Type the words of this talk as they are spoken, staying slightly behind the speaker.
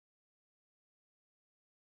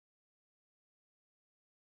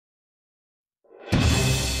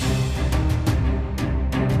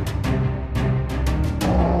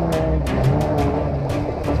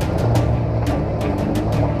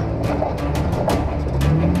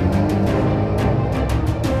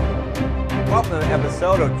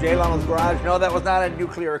episode of LENO'S Garage. No, that was not a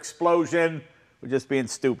nuclear explosion. We're just being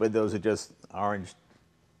stupid. Those are just orange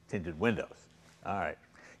tinted windows. All right.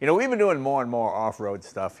 You know, we've been doing more and more off-road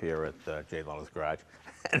stuff here at LENO'S Garage,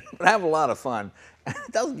 and we're having a lot of fun. And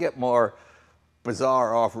it doesn't get more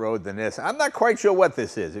bizarre off-road than this. I'm not quite sure what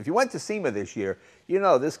this is. If you went to SEMA this year, you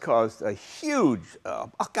know this caused a huge,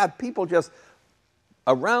 oh God, people just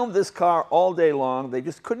around this car all day long. They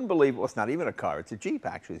just couldn't believe, well, it's not even a car. It's a Jeep,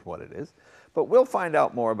 actually, is what it is. But we'll find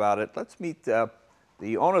out more about it. Let's meet the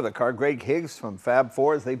owner of the car, Greg Higgs from Fab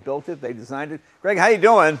Fours. They built it. They designed it. Greg, how you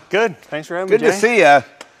doing? Good. Thanks for having me, Jay. Good to see you.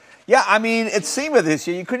 Yeah, I mean, it's SEMA this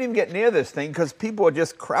year. You couldn't even get near this thing because people are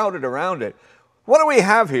just crowded around it. What do we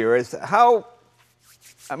have here? Is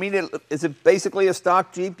it basically a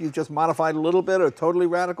stock Jeep? You've just modified a little bit or totally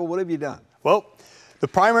radical? What have you done? Well, the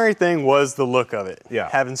primary thing was the look of it. Yeah.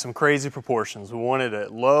 Having some crazy proportions. We wanted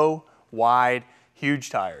it low, wide, huge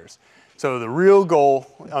tires. So the real goal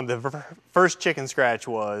on the first chicken scratch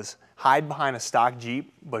was hide behind a stock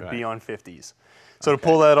Jeep, but be on 50s. So to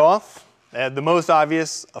pull that off, the most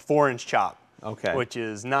obvious, a 4-inch chop. Okay. Which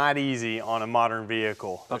is not easy on a modern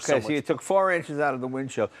vehicle. Okay, so you took 4 inches out of the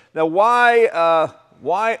windshield. Now,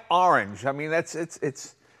 why orange? I mean,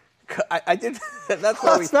 I did. That's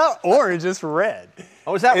why it's not orange. It's red.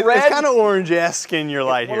 Oh, is that red? It's kind of orange-esque in your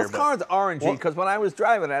light here. Well, this car's orangey because when I was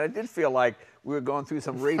driving it, I did feel like we were going through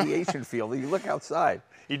some radiation field. You look outside.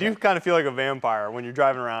 You do kind of feel like a vampire when you're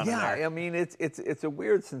driving around in there. Yeah, I mean, it's a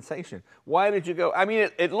weird sensation. Why did you go? I mean,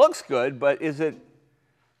 it looks good, but is it?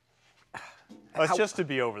 Well, it's just to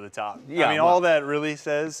be over the top. Yeah, I mean, all that really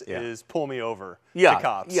says is pull me over. Yeah, the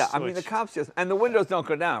cops. Yeah, I mean, the cops just, and the windows don't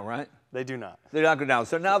go down, right? They do not. They don't go down.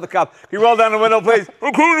 So now the cop, can you roll down the window, please?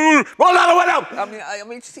 Roll down the window! I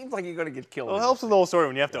mean, it seems like you're going to get killed. Well, it helps with the whole story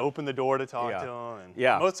when you have to open the door to talk to them.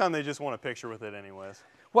 And most of the time, they just want a picture with it anyways.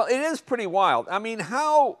 Well, it is pretty wild. I mean,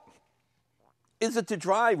 how is it to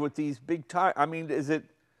drive with these big tires? I mean, is it?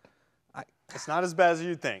 It's not as bad as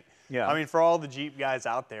you'd think. Yeah. I mean, for all the Jeep guys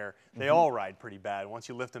out there, they all ride pretty bad once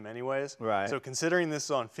you lift them anyways. Right. So considering this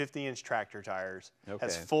is on 50-inch tractor tires,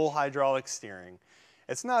 has full hydraulic steering,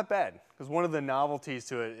 it's not bad. Because one of the novelties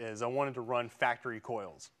to it is I wanted to run factory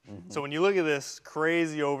coils. So when you look at this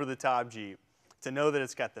crazy over-the-top Jeep, to know that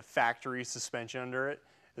it's got the factory suspension under it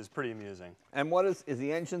is pretty amusing. And what is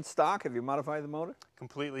the engine stock? Have you modified the motor?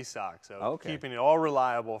 Completely stock. So keeping it all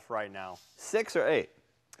reliable for right now. 6 or 8?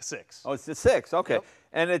 6. Oh, it's the 6. Okay. Yep.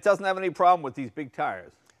 And it doesn't have any problem with these big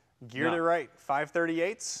tires? Geared it right,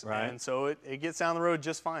 538s, right. And so it gets down the road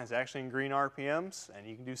just fine. It's actually in green RPMs, and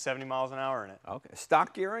you can do 70 miles an hour in it. Okay.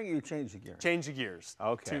 Stock gearing, or you change the gearing? Change the gears.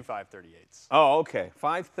 Okay. 2 538s. Oh, okay.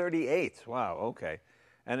 538s. Wow. Okay.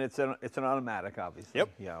 And it's an automatic, obviously. Yep.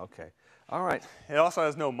 Yeah. Okay. All right. It also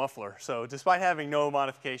has no muffler, so despite having no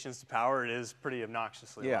modifications to power, it is pretty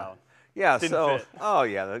obnoxiously loud. Yeah, Didn't fit. Oh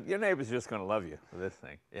yeah, your neighbor's just going to love you for this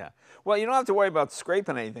thing. Yeah. Well, you don't have to worry about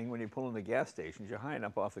scraping anything when you pull in the gas stations. You're high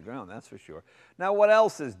enough off the ground, that's for sure. Now, what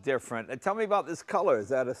else is different? Tell me about this color. Is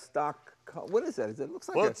that a stock color? What is that? It looks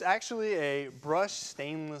like it's actually a brushed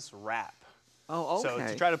stainless wrap. Oh, okay.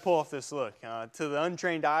 So to try to pull off this look, to the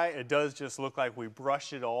untrained eye, it does just look like we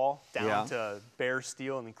brushed it all down to bare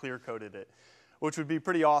steel and then clear coated it, which would be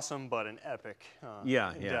pretty awesome, but an epic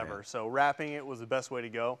endeavor. So wrapping it was the best way to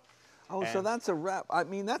go. Oh, so that's a wrap. I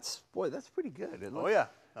mean, that's pretty good. Oh, yeah.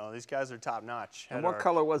 No, these guys are top notch. And what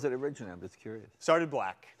color was it originally? I'm just curious. Started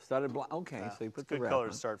black. Started black. Okay, so you put the wrap. Good color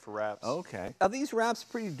to start for wraps. Okay. Are these wraps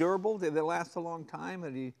pretty durable? Do they last a long time? To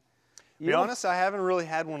be honest, I haven't really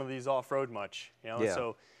had one of these off-road much.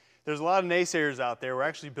 So there's a lot of naysayers out there. We're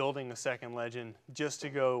actually building a second Legend just to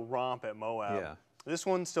go romp at Moab. Yeah. This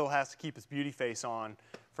one still has to keep its beauty face on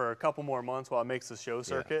for a couple more months while it makes the show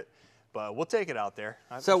circuit. But we'll take it out there.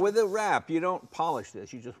 So with a wrap, you don't polish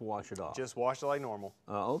this, you just wash it off? Just wash it like normal.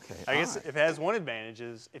 Oh, okay. I guess if it has one advantage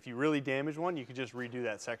is if you really damage one, you could just redo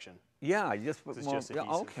that section. Yeah, you just put more. Just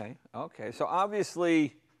adhesive. Okay. So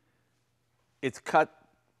obviously, it's cut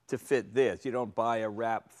to fit this. You don't buy a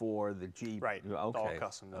wrap for the Jeep. Right. Okay. All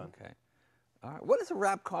custom done. Okay. All right. What does a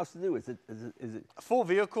wrap cost to do? Is it? A full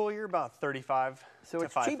vehicle? You're about 35. So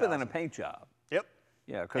it's cheaper than a paint job. Yep.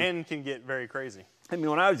 Yeah. And can get very crazy. I mean,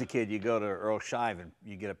 when I was a kid, you go to Earl Shive and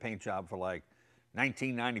you get a paint job for like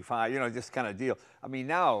 $19.95, this kind of deal. I mean,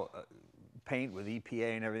 now paint with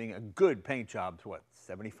EPA and everything, a good paint job's what,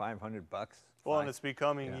 $7,500 bucks? Well, and it's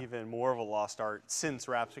becoming even more of a lost art since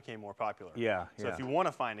wraps became more popular. Yeah. So if you want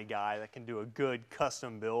to find a guy that can do a good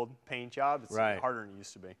custom build paint job, it's harder than it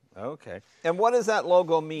used to be. Okay. And what does that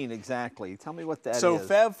logo mean exactly? Tell me what that is. So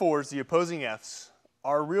Fab Fours, the opposing Fs,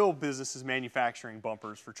 our real business is manufacturing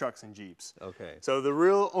bumpers for trucks and Jeeps. Okay. So the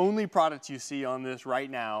real only products you see on this right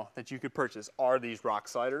now that you could purchase are these rock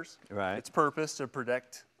sliders. Right. Its purpose to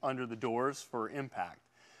protect under the doors for impact.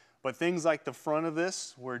 But things like the front of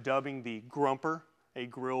this, we're dubbing the grumper, a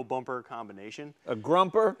grill bumper combination. A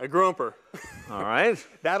grumper? A grumper. All right.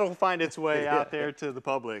 That'll find its way out there to the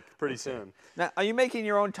public pretty soon. Now, are you making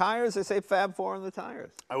your own tires? They say Fab 4 on the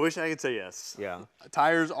tires. I wish I could say yes. Yeah.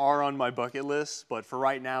 Tires are on my bucket list, but for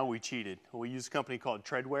right now, we cheated. We used a company called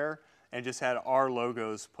Treadwear and just had our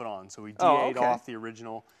logos put on. So we DA'd off the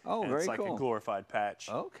original, and it's like a glorified patch.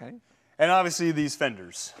 Okay. And obviously these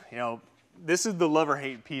fenders. You know, this is the love or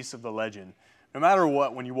hate piece of the Legend. No matter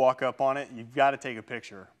what, when you walk up on it, you've got to take a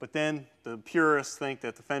picture. But then the purists think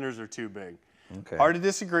that the fenders are too big. Okay. Hard to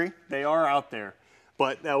disagree. They are out there.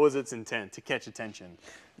 But that was its intent, to catch attention.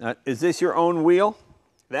 Is this your own wheel?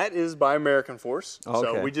 That is by American Force. Okay.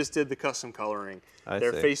 So we just did the custom coloring.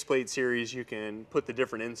 Their faceplate series, you can put the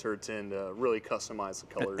different inserts in to really customize the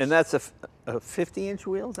colors. And that's a 50-inch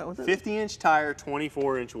wheel? Is that what it is? 50-inch tire,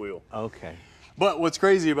 24-inch wheel. Okay. But what's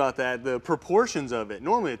crazy about that, the proportions of it,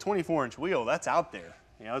 normally a 24-inch wheel, that's out there.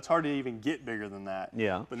 You know, it's hard to even get bigger than that.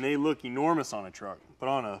 Yeah. But they look enormous on a truck. But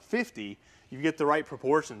on a 50, you get the right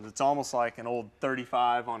proportions. It's almost like an old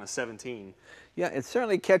 35 on a 17. Yeah, it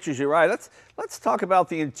certainly catches your eye. Let's talk about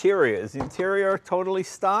the interior. Is the interior totally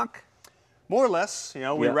stock? More or less. You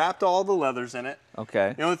know, we wrapped all the leathers in it.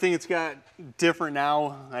 Okay. The only thing it's got different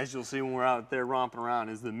now, as you'll see when we're out there romping around,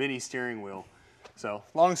 is the mini steering wheel. So,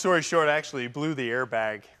 long story short, I actually blew the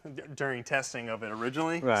airbag during testing of it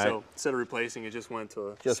originally. Right. So, instead of replacing it, just went to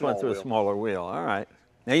a a smaller wheel. All right.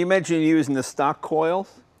 Now, you mentioned you're using the stock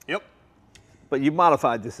coils. Yep. But you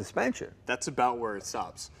modified the suspension. That's about where it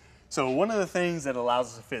stops. So, one of the things that allows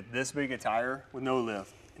us to fit this big a tire with no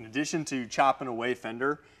lift, in addition to chopping away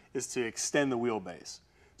fender, is to extend the wheelbase.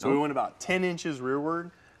 So, we went about 10 inches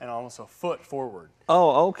rearward and almost a foot forward.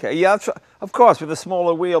 Oh, okay. Yeah, of course, with a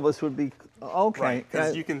smaller wheel, this would be, okay. Right,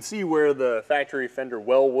 because you can see where the factory fender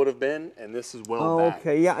well would have been, and this is well back.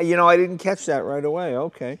 Okay, yeah, you know, I didn't catch that right away.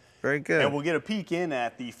 Okay, very good. And we'll get a peek in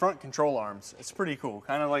at the front control arms. It's pretty cool,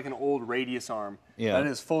 kind of like an old radius arm. Yeah. That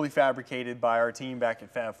is fully fabricated by our team back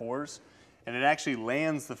at Fab 4's, and it actually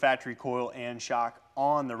lands the factory coil and shock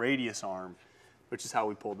on the radius arm, which is how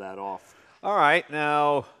we pulled that off. All right,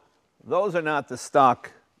 now, those are not the stock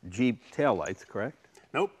Jeep taillights, correct?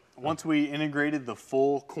 Nope. Once we integrated the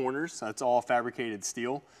full corners, that's all fabricated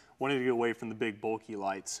steel, wanted to get away from the big bulky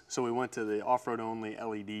lights. So we went to the off-road only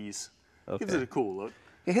LEDs. Okay. Gives it a cool look.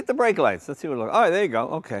 You hit the brake lights. Let's see what it looks like. All right, there you go.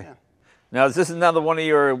 Okay. Yeah. Now, is this another one of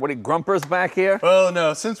your, grumpers back here? Well,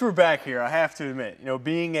 no. Since we're back here, I have to admit, you know,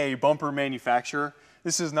 being a bumper manufacturer,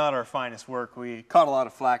 this is not our finest work. We caught a lot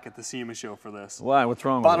of flack at the SEMA show for this. Why? What's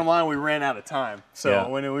wrong with Bottom line, we ran out of time. So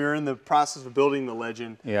when we were in the process of building the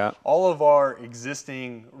Legend, all of our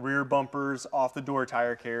existing rear bumpers, off-the-door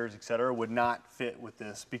tire carriers, etc., would not fit with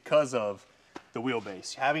this because of the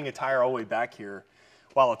wheelbase. Having a tire all the way back here,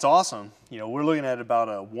 while it's awesome, you know, we're looking at about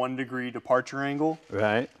a 1-degree departure angle.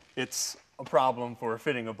 Right. It's a problem for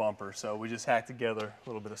fitting a bumper, so we just hacked together a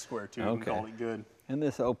little bit of square tube and called it good. And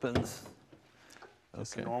this opens.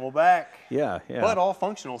 Just a normal back. Yeah, yeah. But all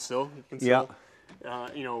functional still. You can still,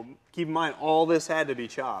 you know, keep in mind all this had to be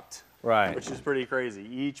chopped. Right. Which is pretty crazy.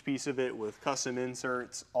 Each piece of it with custom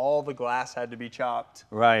inserts, all the glass had to be chopped.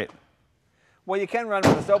 Right. Well, you can run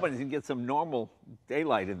with this open. You can get some normal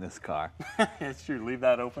daylight in this car. It's true. Leave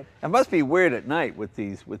that open. It must be weird at night with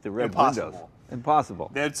the red windows.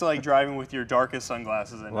 Impossible. That's like driving with your darkest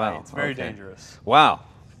sunglasses at night. It's very dangerous. Wow.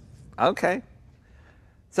 Okay.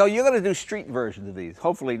 So you're going to do street versions of these,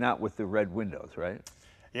 hopefully not with the red windows, right?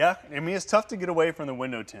 Yeah, I mean, it's tough to get away from the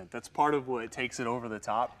window tint. That's part of what takes it over the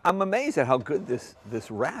top. I'm amazed at how good this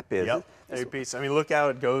wrap is. Yep, every piece. I mean, look how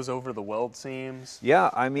it goes over the weld seams. Yeah,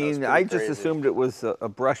 I mean, I just assumed it was a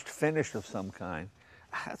brushed finish of some kind.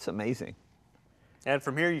 That's amazing. And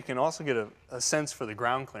from here, you can also get a sense for the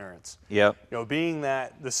ground clearance. Yep. You know, being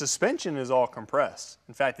that the suspension is all compressed.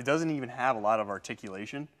 In fact, it doesn't even have a lot of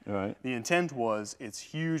articulation. Right. The intent was its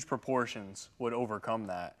huge proportions would overcome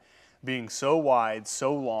that. Being so wide,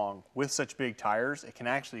 so long, with such big tires, it can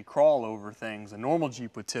actually crawl over things a normal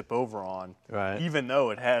Jeep would tip over on, even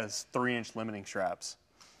though it has 3-inch limiting straps.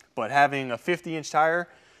 But having a 50-inch tire,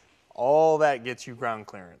 all that gets you ground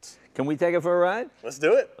clearance. Can we take it for a ride? Let's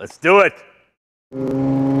do it. Let's do it. It's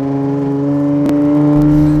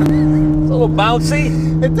a little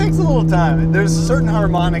bouncy. It takes a little time. There's certain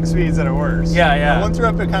harmonic speeds that are worse. Yeah, yeah. And once you're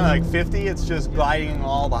up at kind of like 50, it's just gliding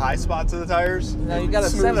all the high spots of the tires. Now you got to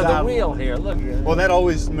center the wheel here. Look. Well, that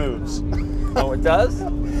always moves. Oh, it does?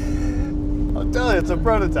 I'm telling you, it's a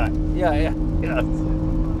prototype. Yeah.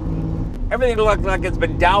 Everything looked like it's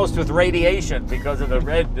been doused with radiation because of the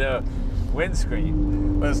red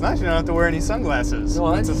windscreen. But it's nice you don't have to wear any sunglasses.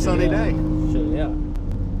 Well, it's a sunny day. Sure, yeah.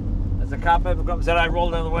 As the cop ever comes in, I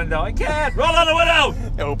roll down the window. I can't! Roll down the window!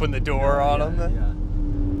 You open the door on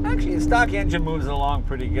them. Yeah. Actually, the stock engine moves along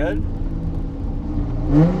pretty good.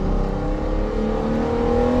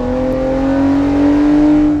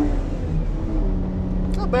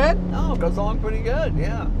 Not bad. No, it goes along pretty good,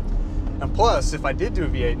 yeah. And plus, if I did do a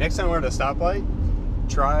V8, next time we're at a stoplight,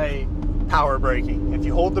 try power braking. If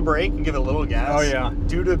you hold the brake and give it a little gas,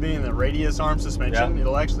 due to being the radius arm suspension,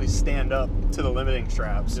 it'll actually stand up to the limiting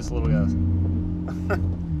straps. Just a little gas.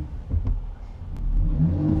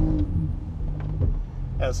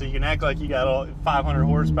 Yeah, so you can act like you got all 500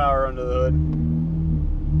 horsepower under the hood.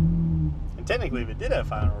 And technically, if it did have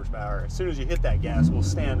 500 horsepower, as soon as you hit that gas, we'll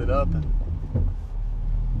stand it up. And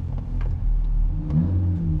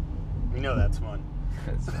we know that's fun.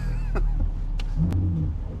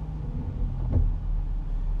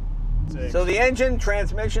 So the engine,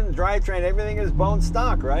 transmission, drivetrain, everything is bone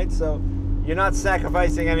stock, right? So you're not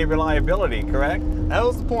sacrificing any reliability, correct? That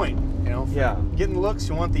was the point. You know, getting looks,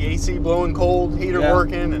 you want the AC blowing cold, heater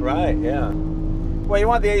working. And right, yeah. Well, you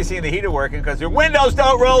want the AC and the heater working because your windows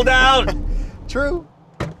don't roll down. True.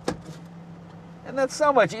 And that's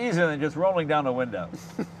so much easier than just rolling down a window.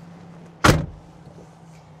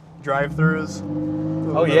 Drive-throughs.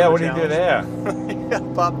 Oh yeah, what do you do there? You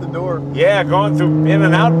gotta pop the door. Yeah, going through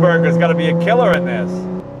In-N-Out Burger's got to be a killer in this.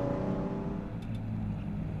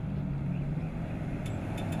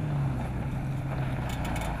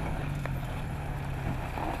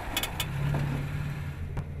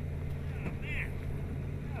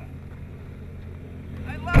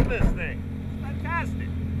 I love this thing. It's fantastic.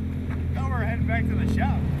 Now we're heading back to the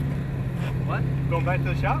shop. What? Going back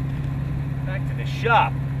to the shop? Back to the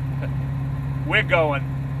shop. We're going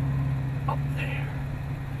up there.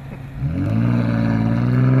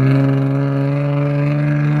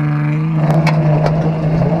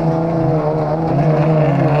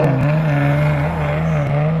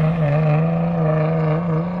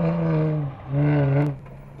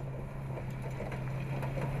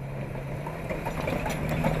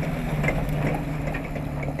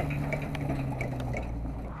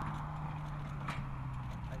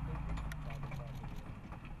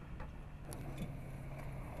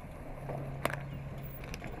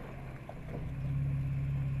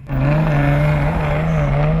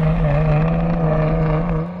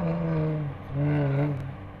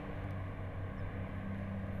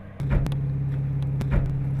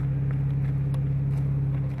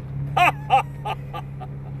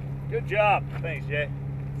 Good job. Thanks, Jay.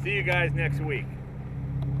 See you guys next week.